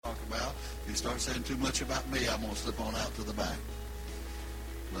he starts saying too much about me, I'm going to slip on out to the back.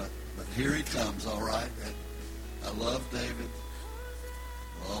 But here he comes, all right. And I love David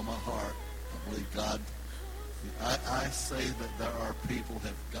with all my heart. I believe God. I say that there are people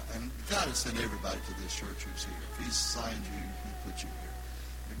have got, and God has sent everybody to this church who's here. If He's assigned you, He put you here.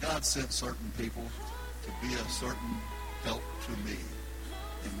 And God sent certain people to be a certain help to me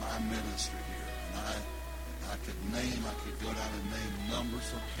in my ministry here. And I could go down and name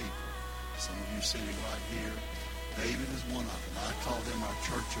numbers of people. Some of you sitting right here. David is one of them. I call them our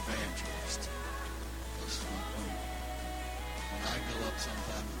church evangelist. Because when I go up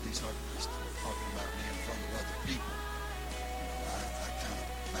sometimes and these are just talking about me in front of other people, I kind of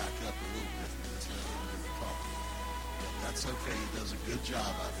back up a little bit and just let him do the talking. But that's okay. He does a good job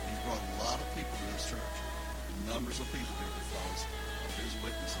of it. He's brought a lot of people to this church. Numbers of people here because of his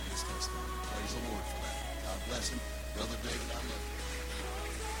witness and his testimony. Praise the Lord for that. God bless him. Brother David, I love you.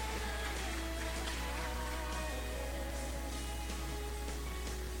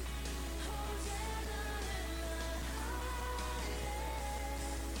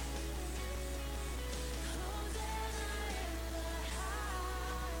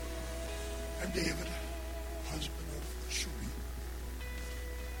 I'm David, husband of Cherie,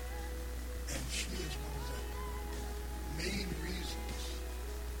 and she is one of the main reasons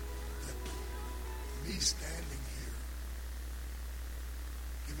that me standing here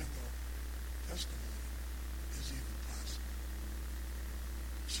giving a testimony is even possible.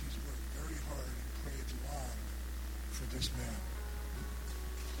 She's worked very hard and prayed long for this man.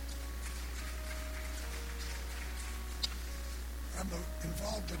 I'm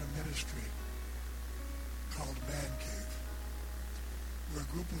involved in a ministry called Man Cave, where a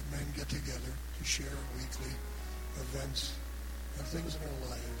group of men get together to share weekly events and things in our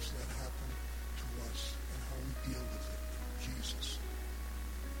lives that happen to us and how we deal with it in Jesus.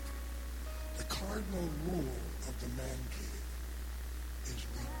 The cardinal rule of the Man Cave is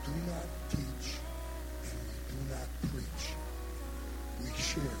we do not teach and we do not preach. We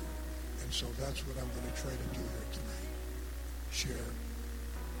share. And so that's what I'm going to try to do here tonight. Share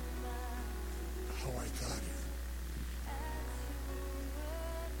how I got here.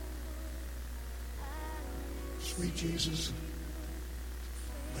 Sweet Jesus,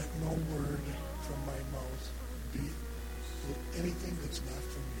 let no word from my mouth be anything that's not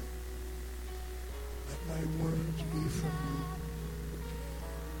from you. Let my words be from you.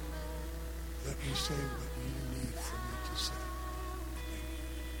 Let me say what you need for me to say.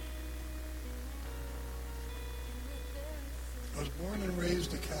 I was born and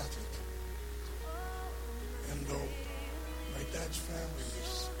raised a Catholic. And though my dad's family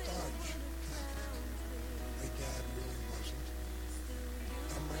was staunch Catholic, my dad really wasn't.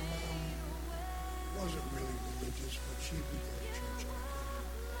 And my mom wasn't really religious, but she would go to church on occasion.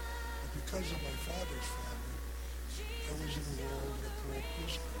 But because of my father's family, I was enrolled in a parochial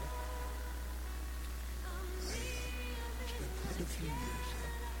school. I spent quite a few years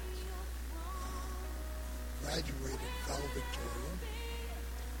there. Graduated valedictorian.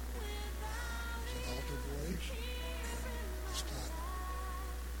 Altar boy, and was taught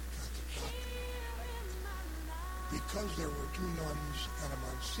Catholic doctrine. Because there were two nuns and a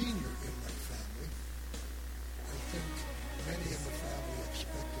Monsignor in my family, I think many in the family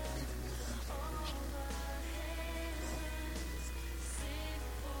expected me to move on to the priesthood.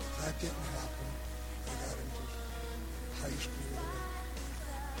 Well, that didn't happen. I got into high school, and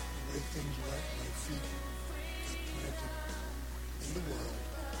the way things went, my feet got planted in the world.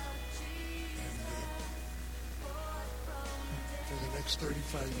 For the next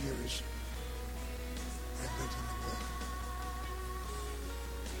 35 years, I lived in the world.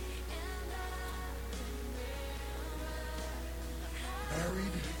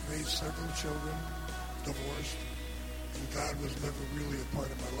 Married, raised several children, divorced, and God was never really a part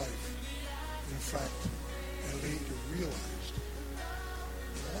of my life. In fact, I later realized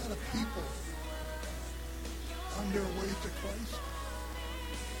that a lot of people on their way to Christ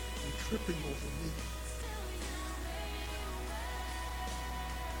were tripping over me.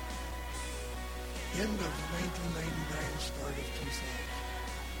 End of 1999, start of 2000.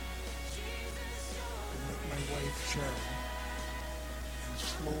 I met my wife, Sharon, and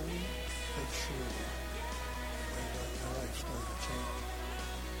slowly but surely, my life started changing.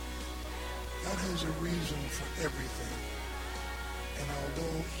 God has a reason for everything, and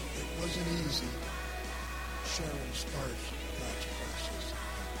although it wasn't easy, Sharon started God's process.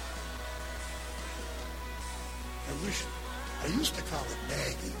 I used to call it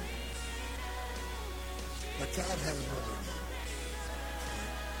nagging. But God had another name.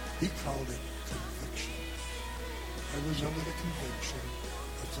 He called it conviction. I was under the conviction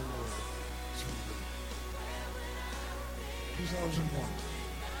of the Lord 2001.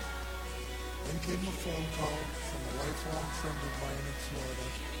 Then came a phone call from a lifelong friend of mine in Florida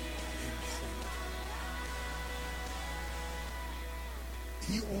named Frank.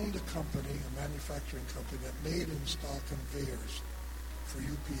 He owned a company, a manufacturing company, that made and installed conveyors for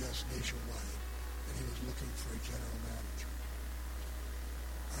UPS nationwide, and he was looking for a general manager.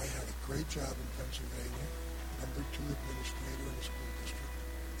 I had a great job in Pennsylvania, number 2 administrator in the school district.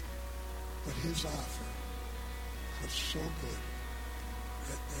 But his offer was so good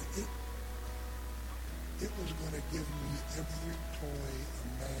that it was going to give me every toy a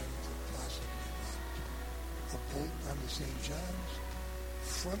man could possibly want. A boat on the St. John's,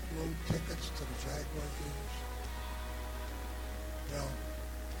 front row tickets to the Jaguar games. Well,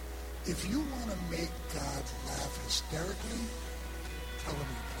 if you want to make God laugh hysterically, tell him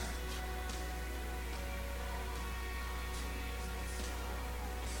your plans.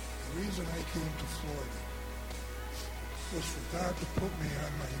 The reason I came to Florida was for God to put me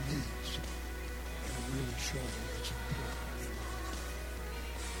on my knees and really show me what's important in my life.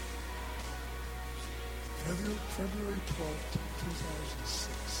 February 12th,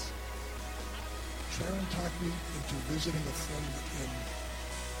 2006, Sharon talked me into visiting a friend in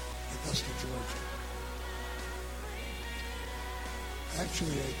Augusta, Georgia.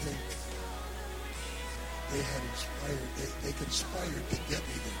 Actually, I think they conspired to get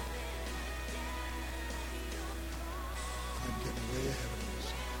me there. I'm getting way ahead of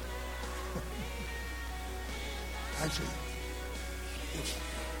myself. Actually,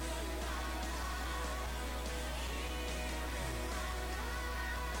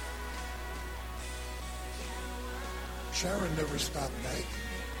 Sharon never stopped nagging me.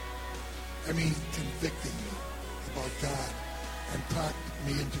 I mean, convicting me about God, and talked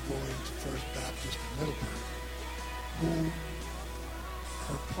me into going to First Baptist in Middleburg, who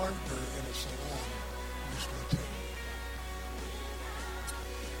her partner in a salon used to attend.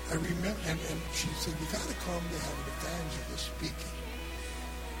 I remember, and she said, you got to come to have an evangelist speaking.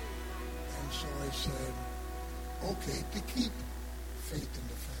 And so I said, okay, to keep faith in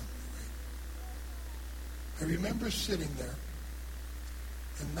the family, right? I remember sitting there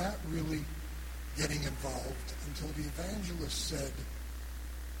and not really getting involved until the evangelist said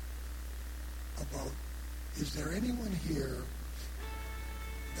about, is there anyone here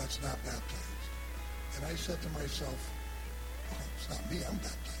that's not baptized? And I said to myself, oh, it's not me, I'm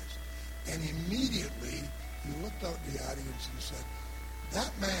baptized. And immediately he looked out in the audience and said,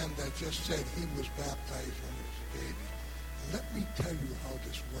 that man that just said he was baptized when he was a baby, let me tell you how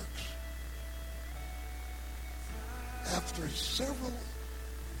this works. After several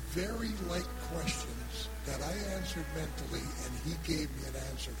very light questions that I answered mentally and he gave me an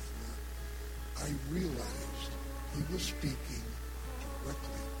answer for, I realized he was speaking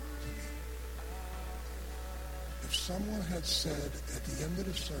directly to me. If someone had said at the end of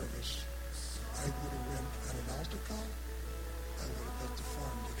the service, I would have went on an altar call, I would have bet the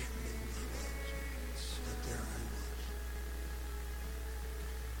farm that didn't know who he was. But there I was.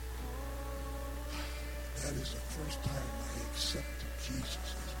 That is the first time I accepted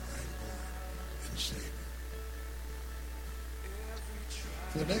Jesus as my Lord and Savior.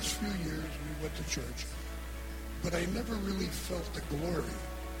 For the next few years, we went to church, but I never really felt the glory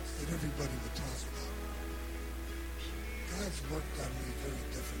that everybody would talk about. God's worked on me very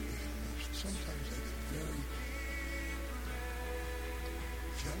differently than most. Sometimes I get very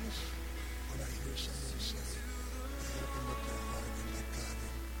jealous when I hear someone say they opened up their heart and let God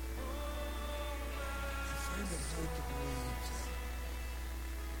in. I find it hard to believe that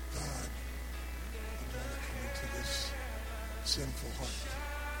God would want to come into this sinful heart.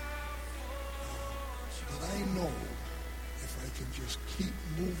 But I know if I can just keep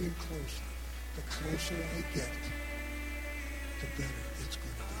moving closer, the closer I get, the better it's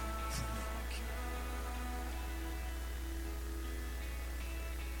going to be for me.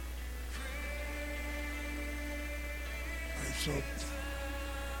 All right, so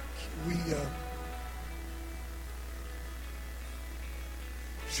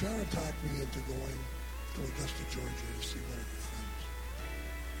Sharon talked me into going to Augusta, Georgia to see one of her friends.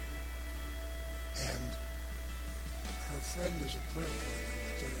 And her friend is a prayer partner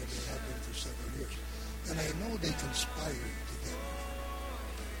with her, and they have been for several years. And I know they conspired to get me.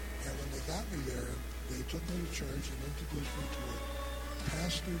 And when they got me there, they took me to church and introduced me to a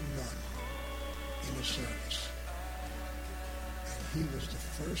pastor nun in a service. And he was the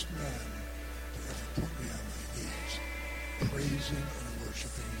first man to ever put me on my knees, praising and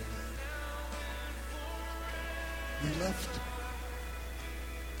worshiping the Lord. We left.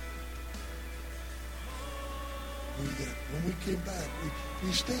 When we came back,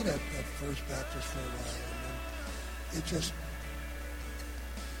 we stayed at First Baptist for a while, and then it just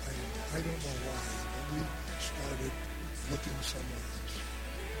I don't know why, but we started looking somewhere else.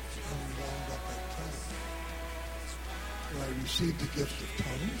 And we wound up at Tongues, where I received the gift of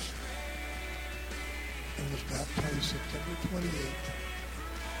tongues and was baptized September 28th,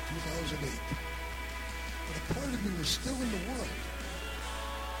 2008. But a part of me was still in the world.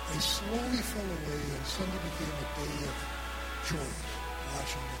 I slowly fell away, and Sunday became a day of chores,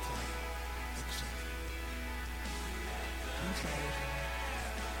 washing the car, etc. 2000.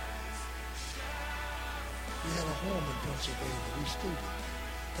 We had a home in Pennsylvania. We still do.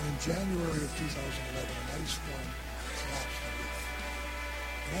 And in January of 2011, an ice storm collapsed the roof.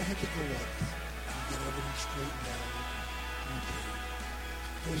 And I had to go up and get everything straightened out and repaired.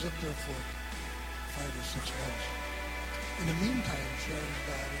 I was up there for 5 or 6 months. In the meantime, Sharon's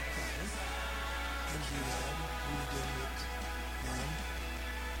daughter, Connor, as we had, moved in with Mom,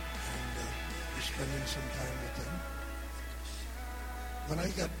 and we're spending some time with them. When I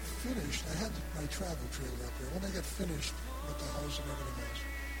got finished, I had my travel trailer up there. When I got finished with the house and everything else,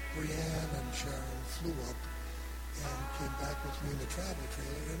 Brianne and Sharon flew up and came back with me in the travel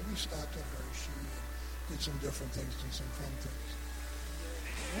trailer, and we stopped at Hershey and did some different things and some fun things.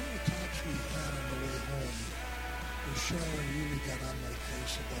 One of the talks we had on the way home was Sharon really got on my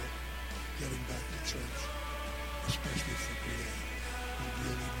case about getting back to church, especially for Brianne, who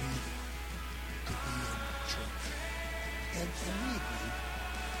really needed to be in church. And we agreed.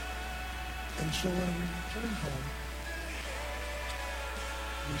 And so when we returned home,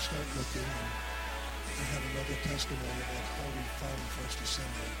 we started looking, and I had another testimony about how we found First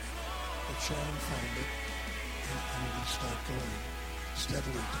Assembly. But Sharon found it, and we started going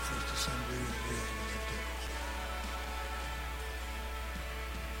steadily to First Assembly, and really loved it.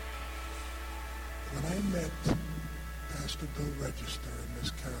 When I met Pastor Bill Register and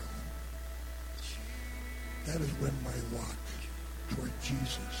Miss Carolyn, that is when my walk toward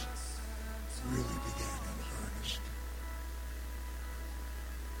Jesus really began in earnest.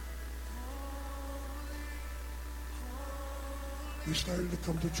 We started to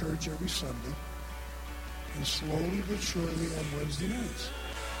come to church every Sunday, and slowly but surely on Wednesday nights.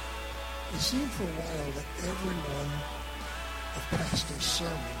 It seemed for a while that every one of Pastor's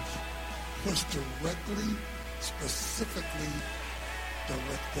sermons was specifically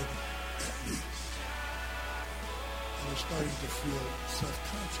directed at me. I was starting to feel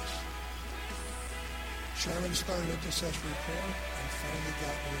self-conscious. Sharon started intercessory prayer and finally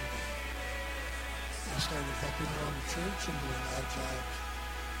got me involved. I started helping around the church and doing odd jobs.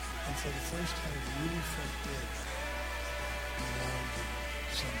 And for the first time, I really felt good about being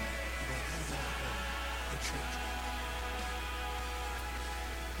around someone, about having a church.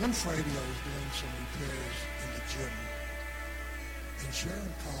 One Friday, I was doing some repairs in the gym, and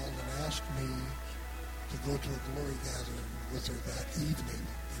Sharon called and asked me to go to a glory gathering with her that evening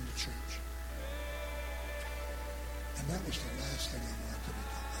in the church. And that was the last thing I wanted to do.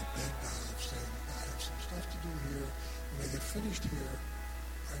 I begged off, saying, I have some stuff to do here. When I get finished here,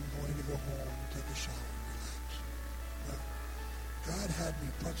 I'm going to go home, take a shower, and relax. Well, God had me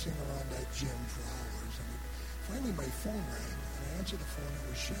putzing around that gym for hours, and finally my phone rang, and I answered the phone. It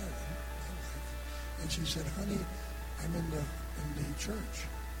was Sharon, my wife, and she said, honey, I'm in the church,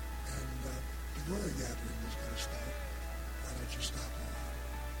 and the glory gathering is going to start. Why don't you stop on?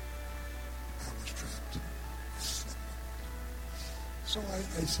 I was trapped. So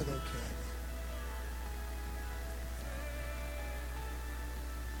I said, okay.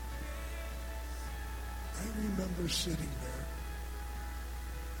 I remember sitting there,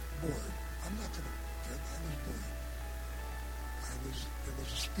 bored. I'm not going to, I was bored. There was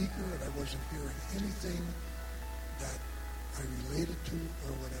a speaker, and I wasn't hearing anything that I related to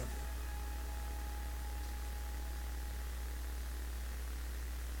or whatever.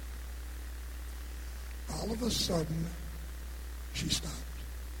 All of a sudden, she stopped.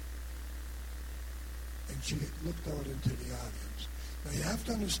 And she looked out into the audience. Now, you have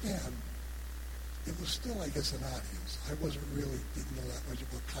to understand, it was still, I guess, an audience. I didn't know that much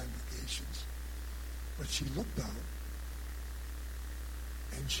about congregations. But she looked out,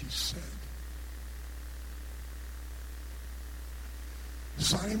 and she said,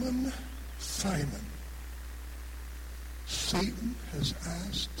 Simon, Simon, Satan has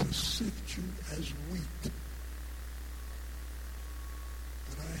asked to sift you as wheat.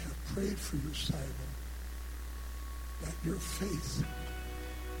 But I have prayed for you, Simon, that your faith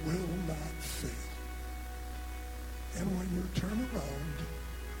will not fail. And when you turn around,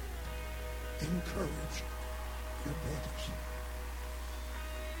 encourage your brothers.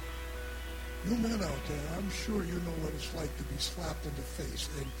 You men out there, I'm sure you know what it's like to be slapped in the face,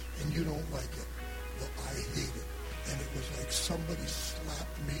 and you don't like it. Well, I hate it. And it was like somebody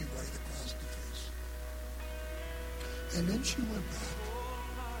slapped me right across the face. And then she went back,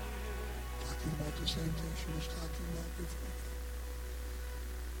 talking about the same thing she was talking about before.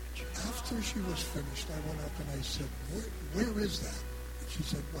 After she was finished, I went up and I said, where is that? And she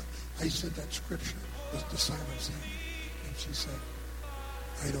said, what? I said, that scripture was the Simon saying. And she said,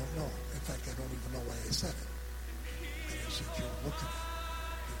 I don't know. In fact, I don't even know why I said it. And I said, you're looking at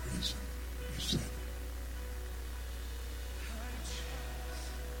the reason you said it.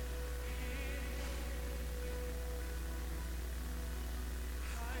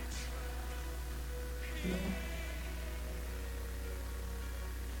 You know,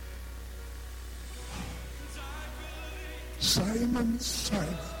 Simon,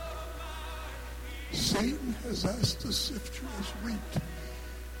 Simon, Satan has asked to sift you as wheat,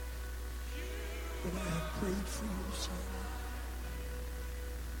 but I have prayed for you, Simon,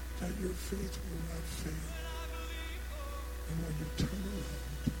 that your faith will not fail. And when you turn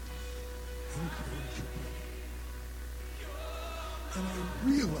around, encourage your brother. And I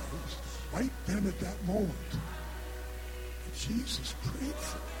realized right then at that moment that Jesus prayed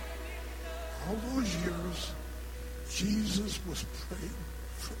for me. All those years, Jesus was praying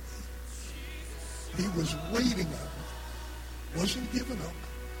for me. He was waiting on me. Wasn't giving up.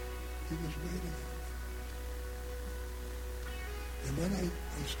 He was waiting on me. And then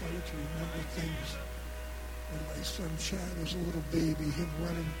I started to remember things when my son Chad was a little baby, him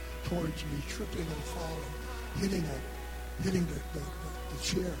running towards me, tripping and falling, hitting the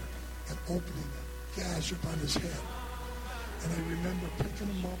chair and opening a gash upon his head. And I remember picking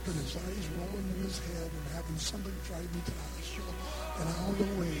him up and his eyes rolling in his head and having somebody drive me to the hospital. And all the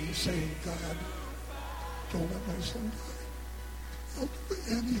way saying, God, don't let my son die. I'll do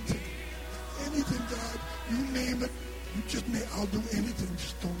anything. Anything, God. You name it. You just I'll do anything.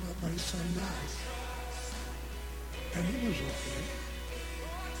 Just don't let my son die. And he was okay.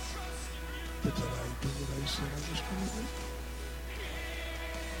 But did I do what I said I was going to do?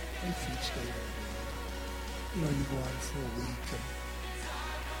 My feet stayed on the ground. You know, you go on for a week and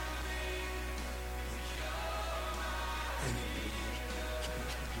I didn't do what I was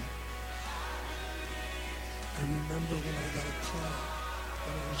supposed to do. I remember when I got a call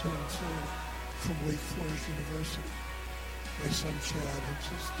when I was here in Florida from Wake Forest University. My son Chad had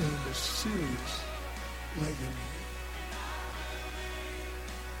sustained a serious leg injury.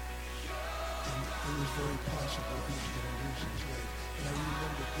 And it was very possible he was going to lose his leg. And I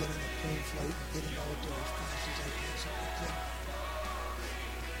remember getting a plane flight and getting out there as fast as I possibly could.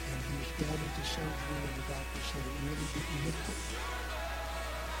 And he was going into surgery and the doctor said it really didn't look good.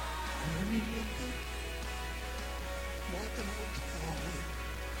 And I remember walking out to the hallway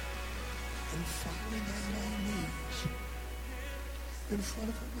and falling on my knees in front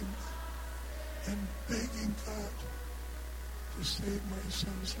of a window and begging God to save my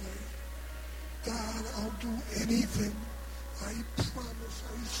son's leg. God, I'll do anything. I promise,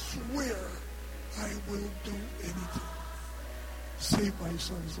 I swear, I will do anything. Save my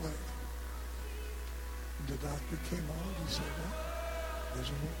son's life. And the doctor came out and said, well, it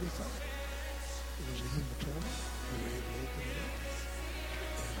wasn't what we thought. It was a hematoma. We were able to open it up.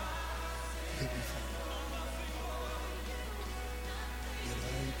 And he'll be fine. Did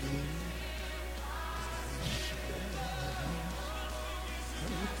I do? Did I swear? I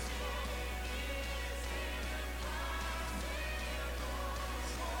would.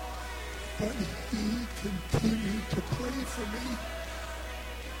 But he continued to pray for me.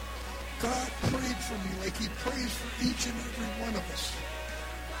 God prayed for me like he prays for each and every one of us.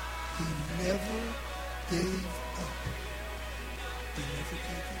 He never gave up. He never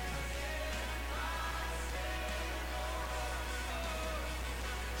gave up.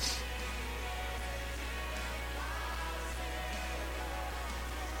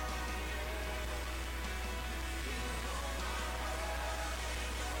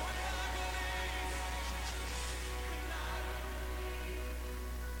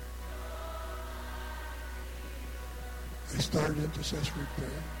 I started intercessory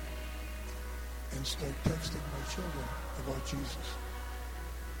prayer and started texting my children about Jesus.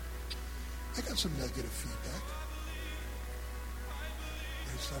 I got some negative feedback.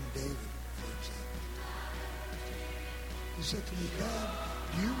 My son David, for example. He said to me, Dad,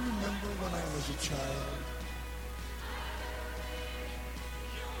 do you remember when I was a child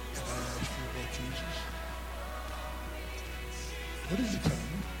and I asked you about Jesus? What did you tell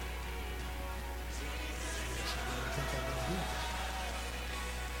me?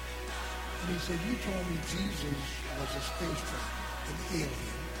 And he said, you told me Jesus was a space traveler, an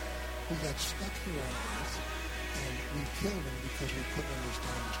alien, who got stuck here on Earth, and we killed him because we couldn't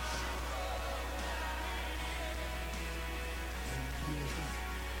understand his plan.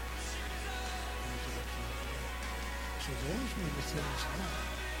 me the things now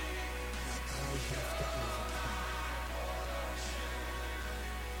that I have to overcome.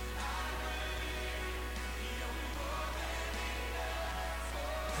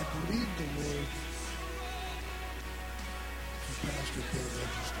 I believe the Lord, through Pastor Bill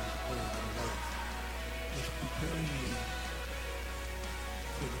Register's word and life, was preparing me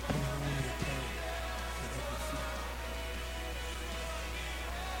for the pain only a parent could ever feel.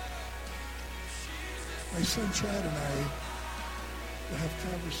 My son Chad and I would have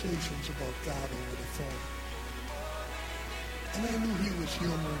conversations about God over the phone. And I knew he was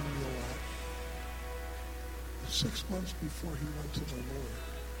humoring me a lot. But 6 months before he went to the Lord,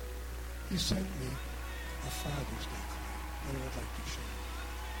 he sent me a Father's Day card that I'd like to share.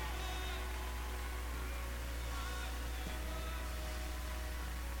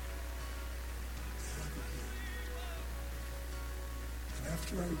 I have it here. And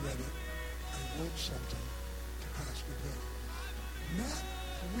after I read it, I wrote something to Pastor Bill, not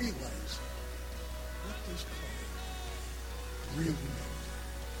realizing what this card really meant.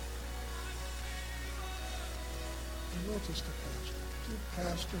 I wrote this to Pastor. Dear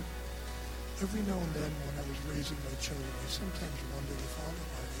Pastor, every now and then when I was raising my children, I sometimes wondered if all the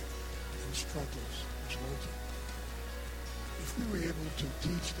heartache and struggles was worth it. If we were able to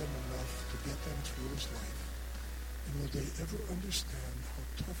teach them enough to get them through this life, and will they ever understand how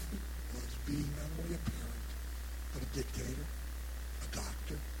tough it was being not only a parent, but a dictator, a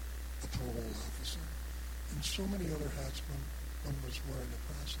doctor, a parole officer, and so many other hats one was wearing in the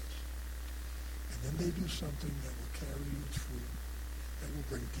process. And then they do something that will carry you through, that will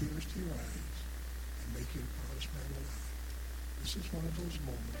bring tears to your eyes and make you the proudest man alive. This is one of those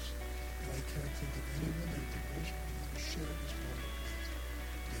moments that I can't think of anyone that could most want to share this moment with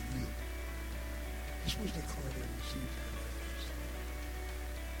than you. This was the card I received in my life.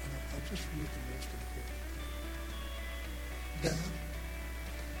 And I'll just read the most important. Dad,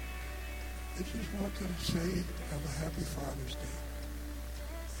 I just want to say have a happy Father's Day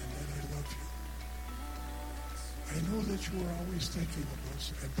and that I love you. I know that you are always thinking of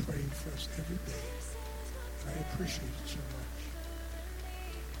us and praying for us every day, and I appreciate it so much.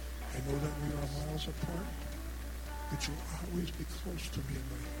 I know that we are miles apart, but you'll always be close to me in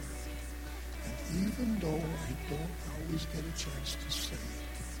my heart. And even though I don't always get a chance to say it,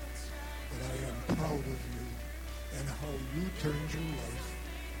 but I am proud of you and how you turned your life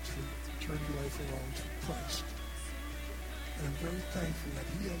around through Christ. And I'm very thankful that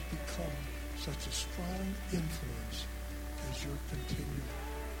he has become such a strong influence as you continue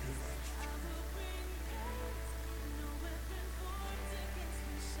your life's journey.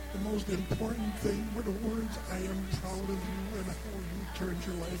 The most important thing were the words, I am proud of you and how you turned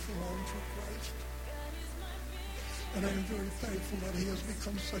your life around for Christ. And I am very thankful that he has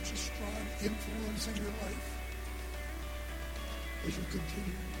become such a strong influence in your life as you continue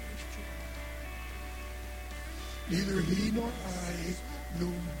your life's journey. Neither he nor I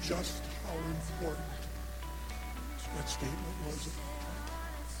knew just how important that statement was at the time.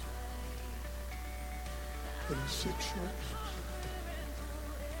 But in 6 short months,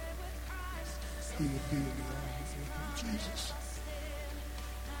 he would be in the arms of Jesus.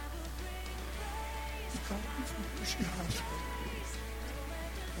 He called me from Hershey Hospital.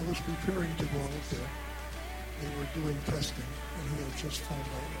 I was preparing to go out there. They were doing testing, and he had just found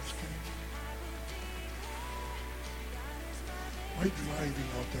out I was cancer. My driving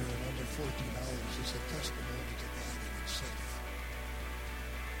out there in under 14 hours is a testimony to God in itself.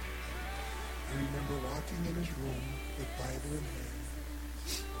 I remember walking in his room with Bible in hand,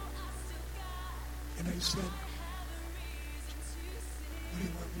 and I said, what do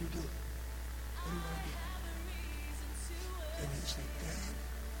you want me to do? What do you want to do? And he said, Dad,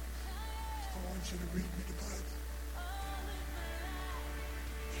 I want you to read me the Bible.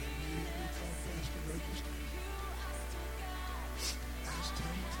 And immediately called Pastor Register. Asked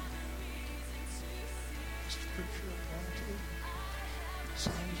him the scripture I wanted,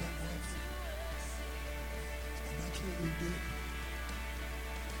 Psalms I wanted. And that's what we did.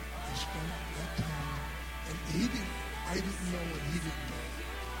 We spent that time, and I didn't know and he didn't know.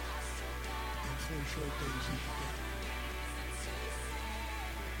 In 4 short days he began.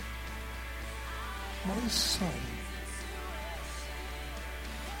 My son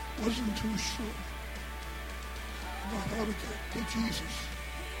wasn't too sure about how to get to Jesus,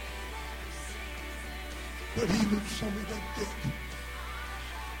 but he knew somebody that did.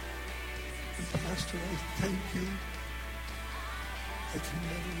 And Pastor, I thank you. I can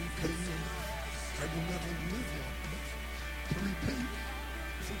never repay you enough. I will never live long enough to repay you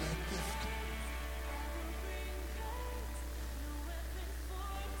for that gift.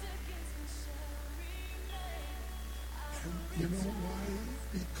 And You know why?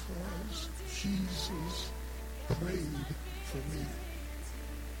 Because Jesus prayed for me.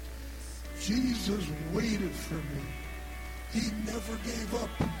 Jesus waited for me. He never gave up.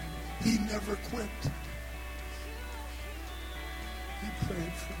 He never quit. He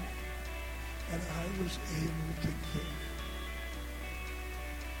prayed for me. And I was able to give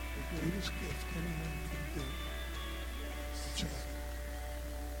the greatest gift anyone can give. A child.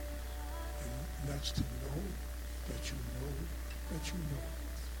 And that's to know that you know that you know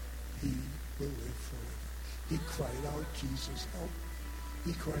he will live forever. He cried out, Jesus, help.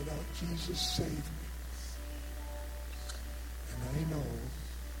 He cried out, Jesus, save me. And I know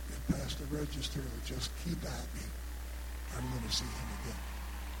if Pastor Register will just keep at me, I'm going to see him again.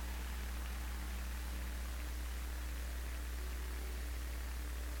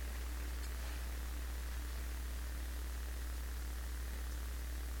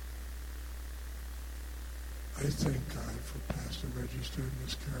 I thank God for Pastor Register and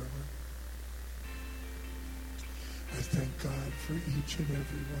Miss Carolyn. I thank God for each and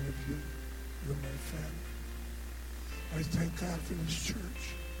every one of you. You're my family. I thank God for this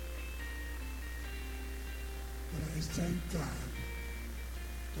church. But I thank God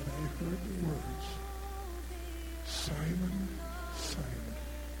that I heard the words, Simon, Simon,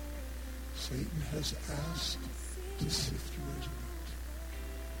 Satan has asked to sift you as wheat.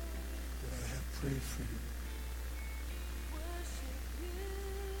 But I have prayed for you.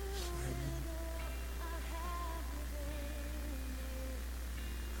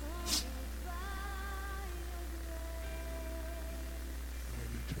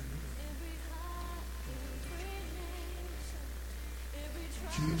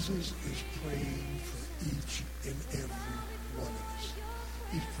 Jesus is praying for each and every one of us.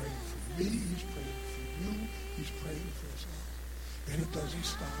 He's praying for me. He's praying for you. He's praying for us all. And he doesn't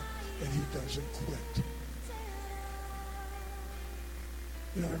stop, and he doesn't quit.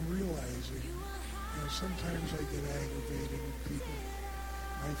 You know, I'm realizing, sometimes I get aggravated with people.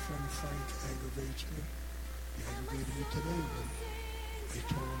 My friend Frank aggravates me. He aggravated me today when I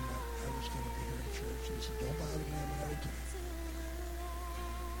told him that I was going to be here in church. He said, don't bother me, I'm another time.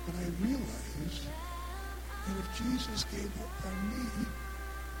 But I realized that if Jesus gave up on me,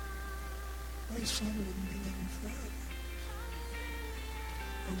 my son wouldn't be living forever.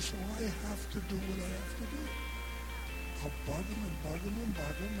 And so I have to do what I have to do. I'll bug him and bug him and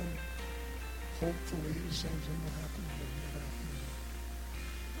bug him, and hopefully the same thing will happen to me.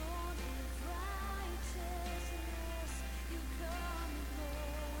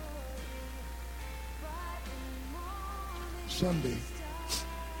 Sunday,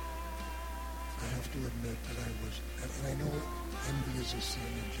 I have to admit that I was, and I know envy is a sin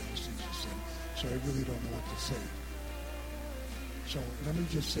and jealousy is a sin, so I really don't know what to say. So let me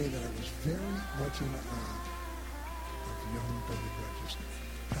just say that I was very much in awe of young Billy Register,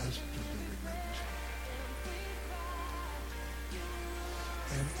 Pastor Billy Register.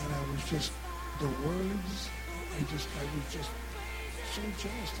 And I was just, the words, I was just so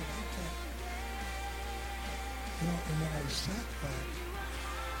jealous that I can't. You know, and then I sat back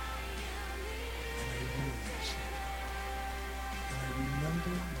and I realized it. And I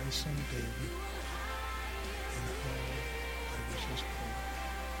remember my son David and how I was his coach.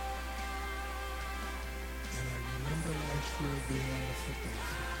 And I remember last year being on the football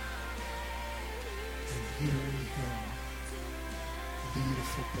field and hearing him lead a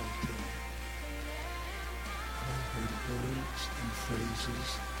football team. And I heard words and phrases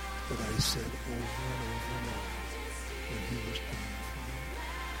that I said over and over and over when he was praying for me.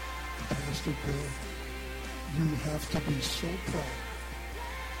 And Pastor Bill, you have to be so proud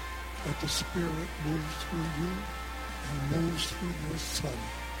that the Spirit moves through you and moves through your son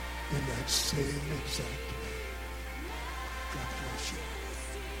in that same exact way. God bless you.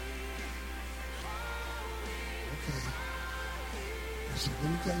 Okay. I said, what do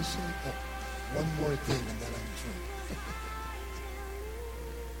you guys say? Oh, one more thing and then I'm through.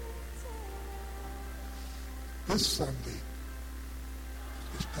 This Sunday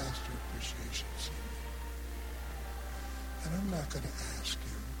is Pastor Appreciation Sunday. And I'm not going to ask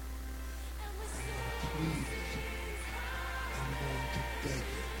you. I'm going to plead with you. I'm going to beg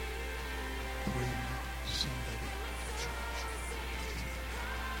you. Bring somebody to church with you.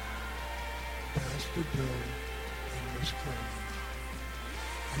 Pastor Bill and Miss Carolyn,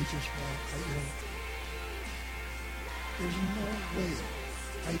 I just want, there's no way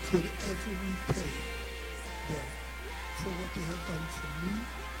I could ever repay them for what they have done for me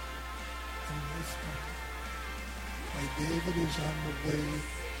and my family. My David is on the way.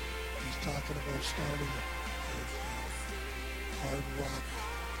 He's talking about starting a hard rock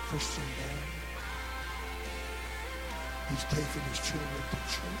Christian band. He's taken his children to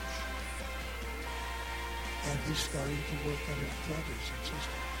church. And he's starting to work on his brothers and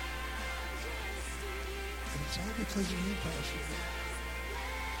sisters. And it's all because of you, Pastor.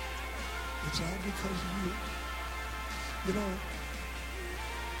 It's all because of you. You know,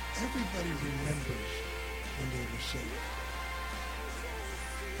 everybody remembers when they were saved.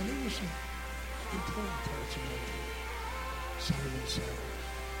 And there were some important parts of my life. Simon Saul.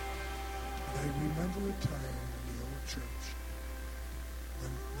 And I remember a time in the old church when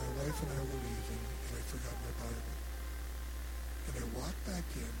my wife and I were leaving and I forgot my Bible. And I walked back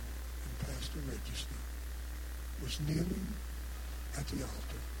in and Pastor Register was kneeling at the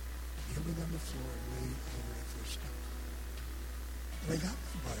altar, kneeling on the floor and laid over it for a step. And I got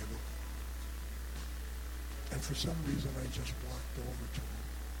my Bible. And for some reason I just walked over to him.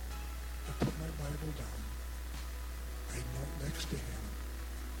 I put my Bible down. I knelt next to him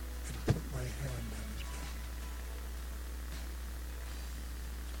and put my hand on his back.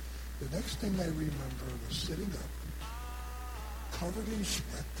 The next thing I remember was sitting up, covered in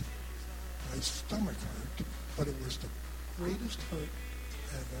sweat. My stomach hurt, but it was the greatest hurt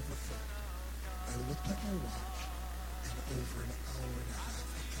I've ever felt. I looked at my watch, and over an hour and a half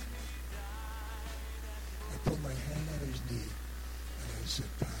had come by. I put my hand on his knee, and I said,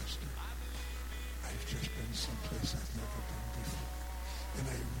 Pastor, I've just been someplace I've never been before. And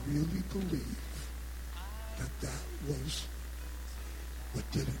I really believe that that was what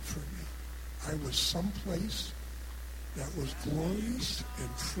did it for me. I was someplace that was glorious and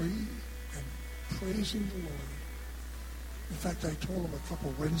free and praising the Lord. In fact, I told him a couple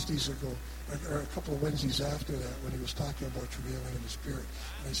of Wednesdays ago, or a couple of Wednesdays after that, when he was talking about travailing in the Spirit.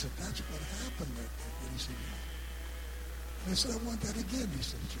 And I said, that's what happened that day. And he said, yeah. And I said, I want that again. He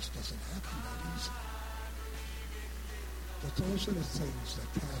said, it just doesn't happen that easy. But those are the things that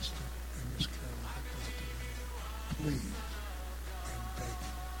Pastor and Miss Carol have brought to me. Please, I'm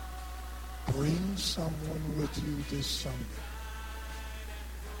begging, bring someone with you this Sunday.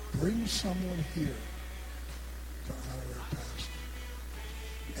 Bring someone here to honor our pastor.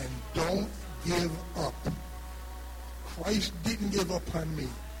 And don't give up. Christ didn't give up on me,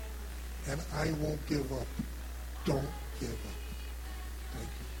 and I won't give up. Don't give up. Thank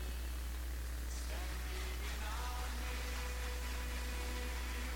you.